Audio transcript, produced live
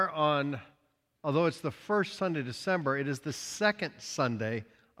although it's the first Sunday of December, it is the second Sunday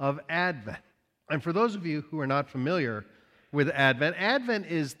of Advent. And for those of you who are not familiar with Advent, Advent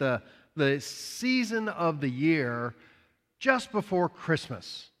is the season of the year just before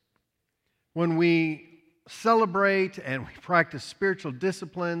Christmas, when we celebrate and we practice spiritual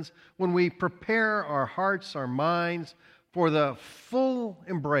disciplines, when we prepare our hearts, our minds for the full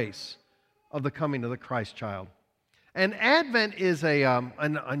embrace of the coming of the Christ child. And Advent is an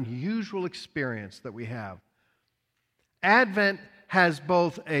unusual experience that we have. Advent has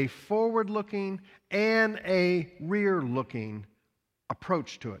both a forward-looking and a rear-looking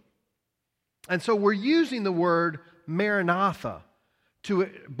approach to it. And so we're using the word Maranatha to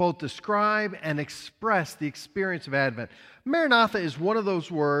both describe and express the experience of Advent. Maranatha is one of those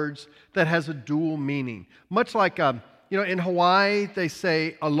words that has a dual meaning. Much like, in Hawaii, they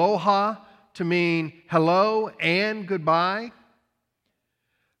say aloha to mean hello and goodbye.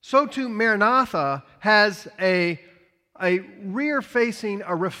 So too, Maranatha has a rear-facing,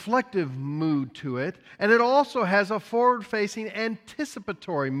 a reflective mood to it, and it also has a forward-facing,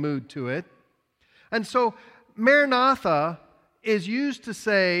 anticipatory mood to it. And so, Maranatha is used to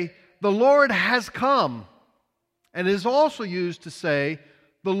say, the Lord has come, and it is also used to say,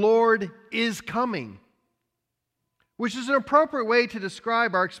 the Lord is coming, which is an appropriate way to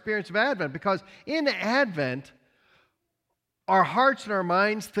describe our experience of Advent, because in Advent, our hearts and our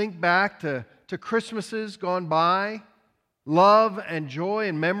minds think back to Christmases gone by, love and joy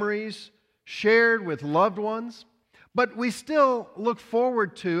and memories shared with loved ones. But we still look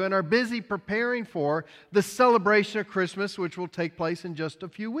forward to and are busy preparing for the celebration of Christmas, which will take place in just a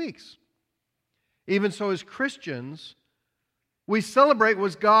few weeks. Even so, as Christians, we celebrate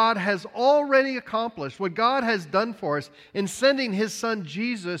what God has already accomplished, what God has done for us in sending His Son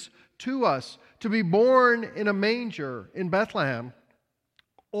Jesus to us to be born in a manger in Bethlehem.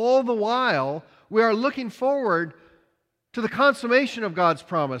 All the while, we are looking forward to the consummation of God's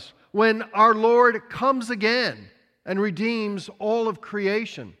promise when our Lord comes again and redeems all of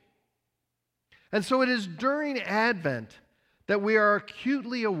creation. And so it is during Advent that we are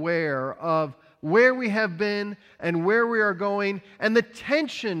acutely aware of where we have been and where we are going, and the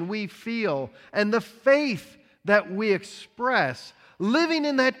tension we feel and the faith that we express, living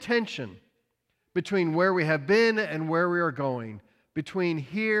in that tension between where we have been and where we are going, between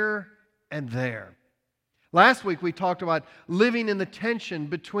here and there. Last week we talked about living in the tension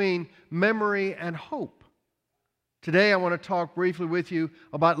between memory and hope. Today I want to talk briefly with you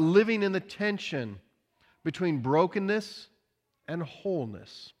about living in the tension between brokenness and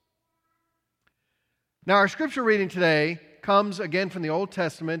wholeness. Now our scripture reading today comes again from the Old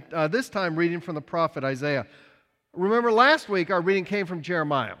Testament, this time reading from the prophet Isaiah. Remember last week our reading came from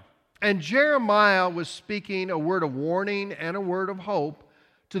Jeremiah. And Jeremiah was speaking a word of warning and a word of hope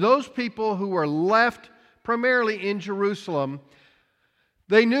to those people who were left primarily in Jerusalem.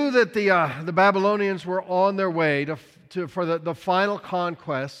 They knew that the Babylonians were on their way for the final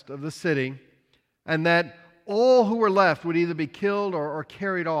conquest of the city, and that all who were left would either be killed or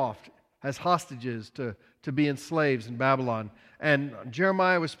carried off as hostages to be enslaved in Babylon. And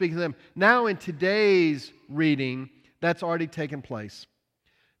Jeremiah was speaking to them. Now in today's reading, that's already taken place.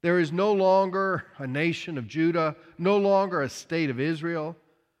 There is no longer a nation of Judah, no longer a state of Israel.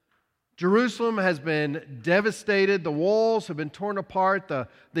 Jerusalem has been devastated. The walls have been torn apart.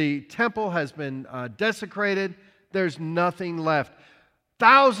 The temple has been desecrated. There's nothing left.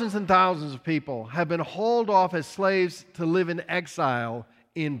 Thousands and thousands of people have been hauled off as slaves to live in exile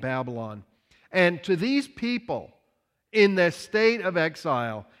in Babylon. And to these people, in their state of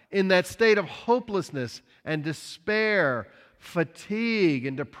exile, in that state of hopelessness and despair, fatigue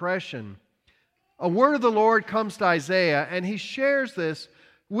and depression, a word of the Lord comes to Isaiah, and he shares this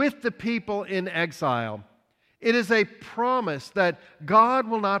with the people in exile. It is a promise that God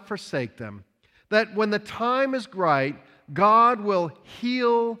will not forsake them, that when the time is right, God will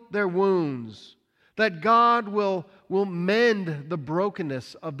heal their wounds, that God will mend the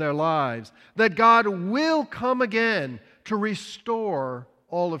brokenness of their lives, that God will come again to restore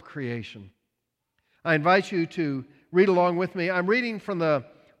all of creation. I invite you to read along with me. I'm reading from the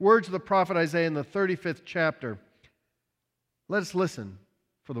words of the prophet Isaiah in the 35th chapter. Let us listen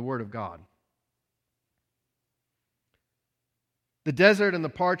for the word of God. The desert and the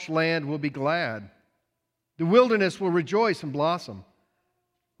parched land will be glad. The wilderness will rejoice and blossom.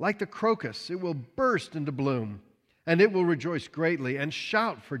 Like the crocus, it will burst into bloom, and it will rejoice greatly and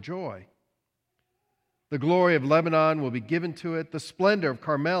shout for joy. The glory of Lebanon will be given to it, the splendor of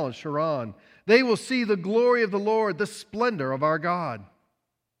Carmel and Sharon. They will see the glory of the Lord, the splendor of our God.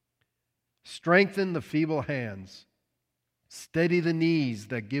 Strengthen the feeble hands. Steady the knees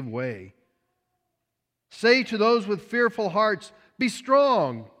that give way. Say to those with fearful hearts, be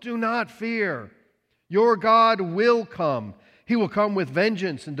strong, do not fear. Your God will come. He will come with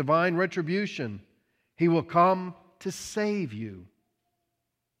vengeance and divine retribution. He will come to save you.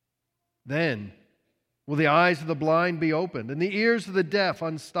 Then will the eyes of the blind be opened and the ears of the deaf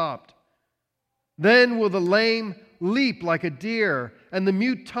unstopped. Then will the lame leap like a deer and the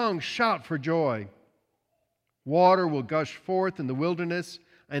mute tongue shout for joy. Water will gush forth in the wilderness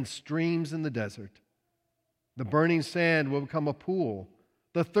and streams in the desert. The burning sand will become a pool,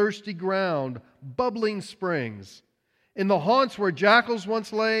 the thirsty ground, bubbling springs. In the haunts where jackals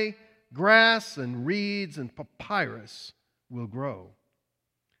once lay, grass and reeds and papyrus will grow.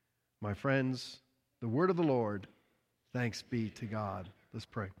 My friends, the word of the Lord, thanks be to God. Let's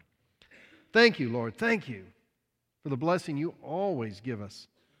pray. Thank you, Lord. Thank you for the blessing you always give us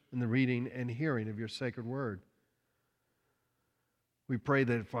in the reading and hearing of your sacred word. We pray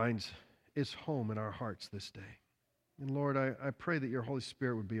that it finds its home in our hearts this day. And Lord, I pray that your Holy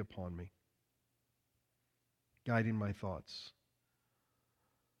Spirit would be upon me, guiding my thoughts,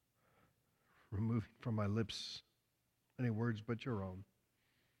 removing from my lips any words but your own,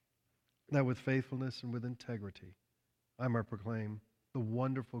 that with faithfulness and with integrity I might proclaim the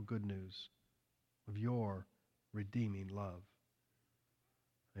wonderful good news of your redeeming love.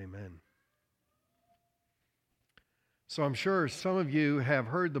 Amen. So I'm sure some of you have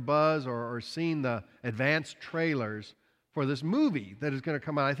heard the buzz or seen the advanced trailers for this movie that is going to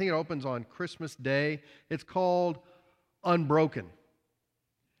come out. I think it opens on Christmas Day. It's called Unbroken.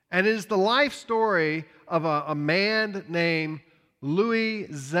 And it is the life story of a man named Louis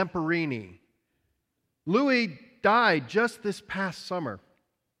Zamperini. Louis died just this past summer.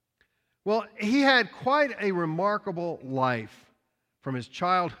 Well, he had quite a remarkable life. From his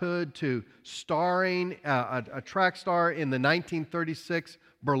childhood to starring a track star in the 1936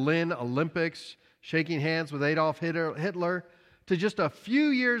 Berlin Olympics, shaking hands with Adolf Hitler, to just a few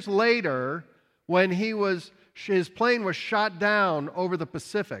years later when his plane was shot down over the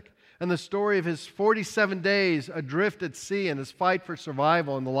Pacific, and the story of his 47 days adrift at sea and his fight for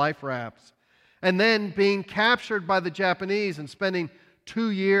survival in the life rafts, and then being captured by the Japanese and spending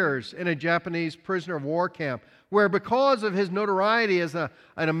 2 years in a Japanese prisoner of war camp, where because of his notoriety as an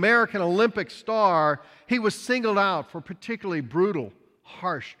American Olympic star, he was singled out for particularly brutal,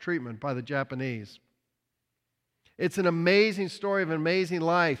 harsh treatment by the Japanese. It's an amazing story of an amazing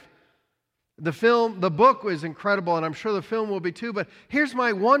life. The book was incredible, and I'm sure the film will be too, but here's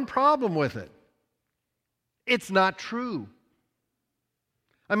my one problem with it. It's not true.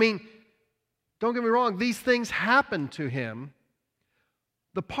 I mean, don't get me wrong, these things happened to him.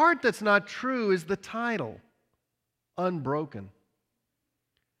 The part that's not true is the title, Unbroken.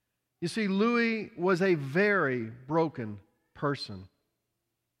 You see, Louis was a very broken person.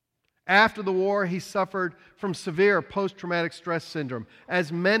 After the war, he suffered from severe post-traumatic stress syndrome,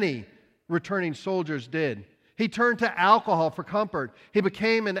 as many returning soldiers did. He turned to alcohol for comfort. He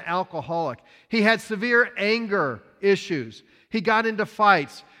became an alcoholic. He had severe anger issues. He got into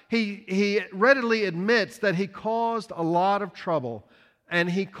fights. He readily admits that he caused a lot of trouble, and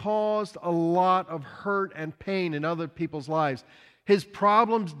he caused a lot of hurt and pain in other people's lives. His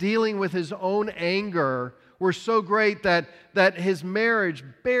problems dealing with his own anger were so great that his marriage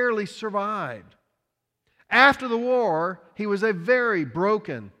barely survived. After the war, he was a very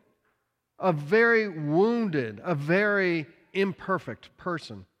broken, a very wounded, a very imperfect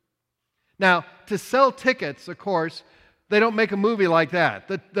person. Now, to sell tickets, of course, they don't make a movie like that.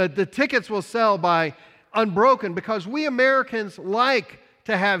 The tickets will sell by Unbroken because we Americans like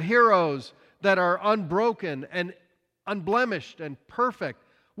to have heroes that are unbroken and unblemished and perfect.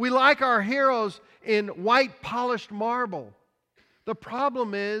 We like our heroes in white polished marble. The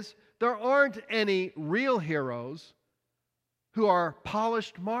problem is there aren't any real heroes who are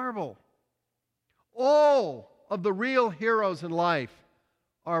polished marble. All of the real heroes in life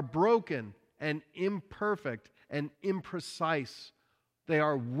are broken and imperfect and imprecise. They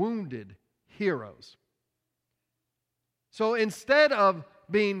are wounded heroes. So instead of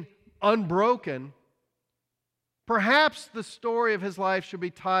being unbroken, perhaps the story of his life should be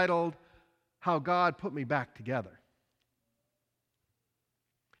titled, How God Put Me Back Together.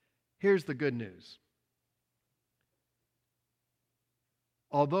 Here's the good news.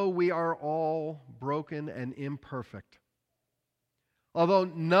 Although we are all broken and imperfect, although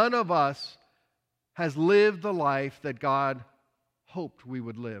none of us has lived the life that God hoped we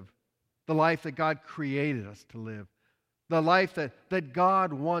would live, the life that God created us to live, the life that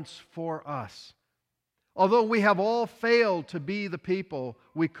God wants for us, although we have all failed to be the people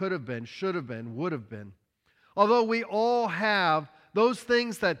we could have been, should have been, would have been, Although we all have those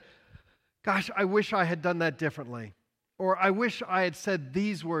things that, gosh, I wish I had done that differently. Or I wish I had said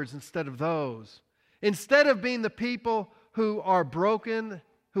these words instead of those. Instead of being the people who are broken,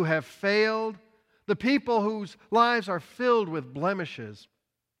 who have failed, the people whose lives are filled with blemishes,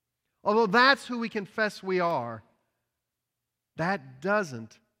 although that's who we confess we are, that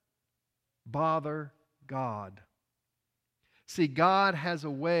doesn't bother God. See, God has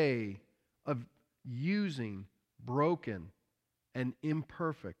a way of using broken and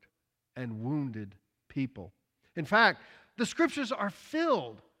imperfect and wounded people. In fact, the Scriptures are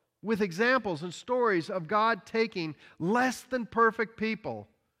filled with examples and stories of God taking less than perfect people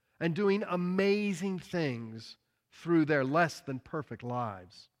and doing amazing things through their less than perfect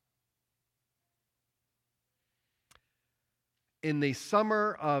lives. In the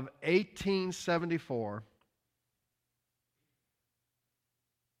summer of 1874,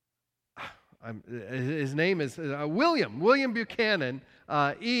 his name is William Buchanan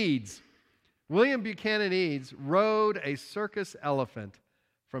Eads. William Buchanan Eads rode a circus elephant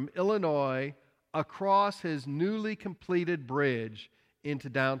from Illinois across his newly completed bridge into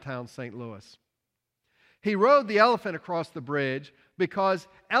downtown St. Louis. He rode the elephant across the bridge because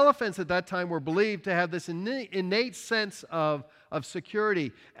elephants at that time were believed to have this innate sense of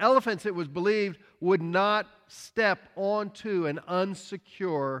security. Elephants, it was believed, would not step onto an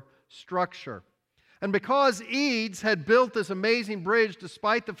unsecure structure. And because Eads had built this amazing bridge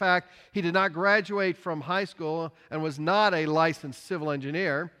despite the fact he did not graduate from high school and was not a licensed civil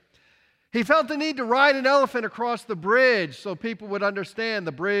engineer, he felt the need to ride an elephant across the bridge so people would understand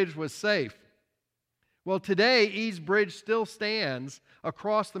the bridge was safe. Well, today, Eads Bridge still stands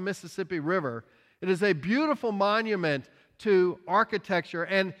across the Mississippi River. It is a beautiful monument to architecture,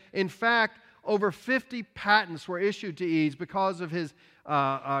 and in fact, over 50 patents were issued to Eads because of his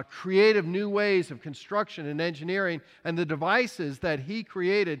creative new ways of construction and engineering and the devices that he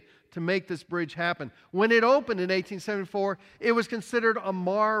created to make this bridge happen. When it opened in 1874, it was considered a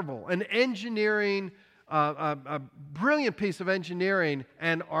marvel, an engineering, a brilliant piece of engineering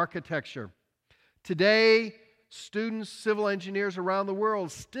and architecture. Today, students, civil engineers around the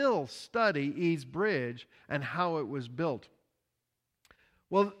world still study Eads Bridge and how it was built.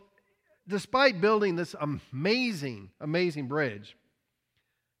 Well, despite building this amazing bridge,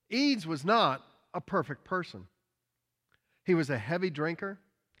 Eads was not a perfect person. He was a heavy drinker.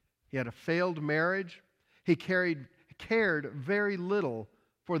 He had a failed marriage. He cared very little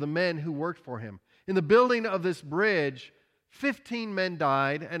for the men who worked for him. In the building of this bridge, 15 men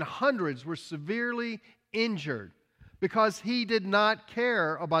died and hundreds were severely injured because he did not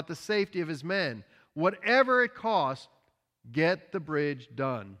care about the safety of his men. Whatever it cost, get the bridge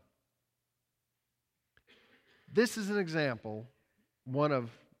done. This is an example, one of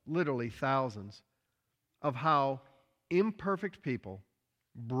literally thousands, of how imperfect people,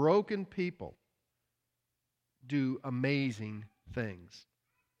 broken people, do amazing things.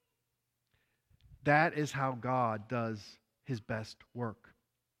 That is how God does His best work,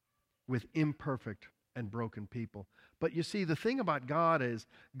 with imperfect and broken people. But you see, the thing about God is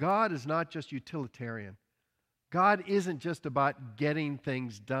not just utilitarian. God isn't just about getting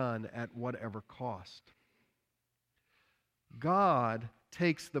things done at whatever cost. God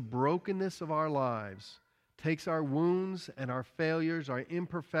takes the brokenness of our lives, takes our wounds and our failures, our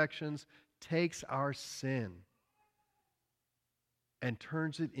imperfections, takes our sin, and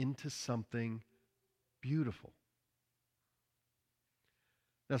turns it into something beautiful.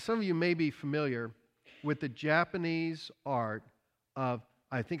 Now, some of you may be familiar with the Japanese art of,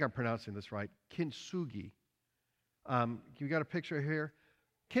 I think I'm pronouncing this right, kintsugi. You got a picture here?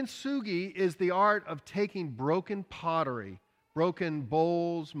 Kintsugi is the art of taking broken pottery, broken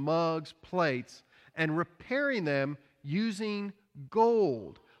bowls, mugs, plates, and repairing them using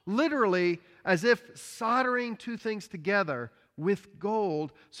gold. Literally, as if soldering two things together with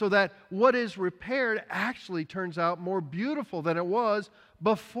gold so that what is repaired actually turns out more beautiful than it was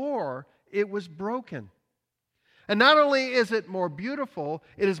before it was broken. And not only is it more beautiful,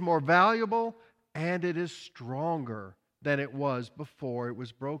 it is more valuable and it is stronger than it was before it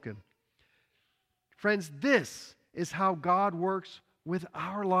was broken. Friends, this is how God works with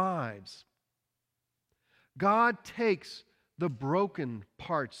our lives. God takes the broken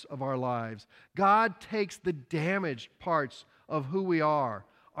parts of our lives. God takes the damaged parts of who we are,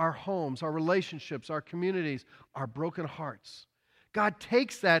 our homes, our relationships, our communities, our broken hearts. God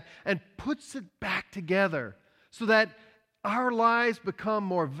takes that and puts it back together so that our lives become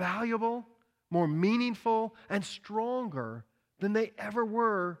more valuable, more meaningful, and stronger than they ever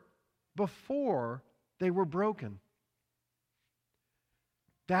were before they were broken.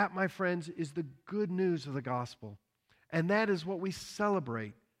 That, my friends, is the good news of the gospel. And that is what we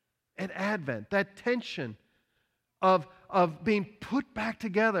celebrate at Advent, that tension of being put back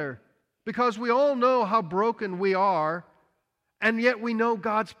together, because we all know how broken we are, and yet we know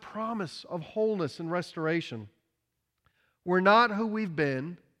God's promise of wholeness and restoration. We're not who we've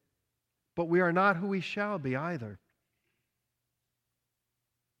been, but we are not who we shall be either.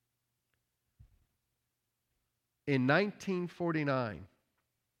 In 1949,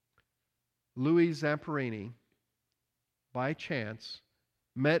 Louis Zamperini, by chance,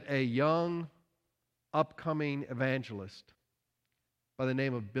 met a young, upcoming evangelist by the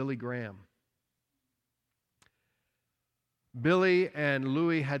name of Billy Graham. Billy and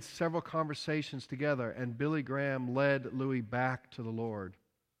Louis had several conversations together, and Billy Graham led Louis back to the Lord.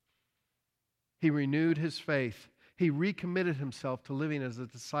 He renewed his faith. He recommitted himself to living as a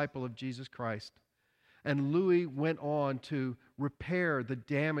disciple of Jesus Christ. And Louis went on to repair the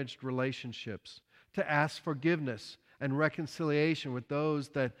damaged relationships, to ask forgiveness and reconciliation with those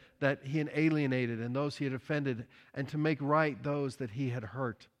that he had alienated and those he had offended, and to make right those that he had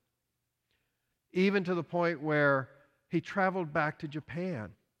hurt. Even to the point where he traveled back to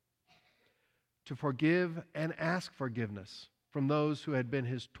Japan to forgive and ask forgiveness from those who had been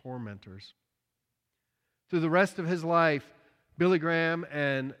his tormentors. Through the rest of his life, Billy Graham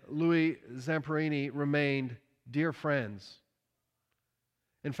and Louis Zamperini remained dear friends.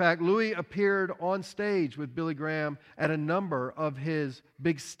 In fact, Louis appeared on stage with Billy Graham at a number of his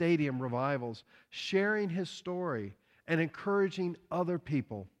big stadium revivals, sharing his story and encouraging other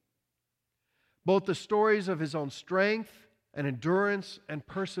people. Both the stories of his own strength and endurance and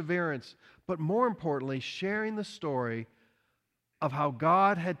perseverance, but more importantly, sharing the story of how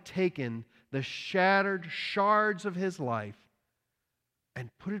God had taken the shattered shards of his life and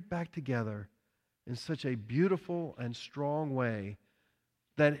put it back together in such a beautiful and strong way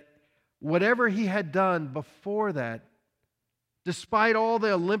that whatever he had done before that, despite all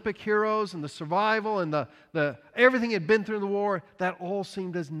the Olympic heroes and the survival and the everything he had been through in the war, that all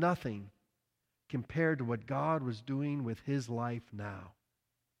seemed as nothing compared to what God was doing with his life now.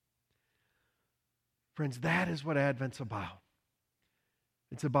 Friends, that is what Advent's about.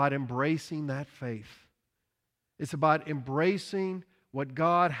 It's about embracing that faith. It's about embracing what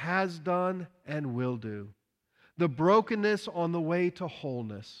God has done and will do. The brokenness on the way to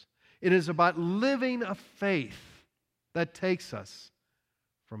wholeness. It is about living a faith that takes us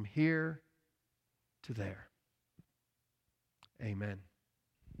from here to there. Amen.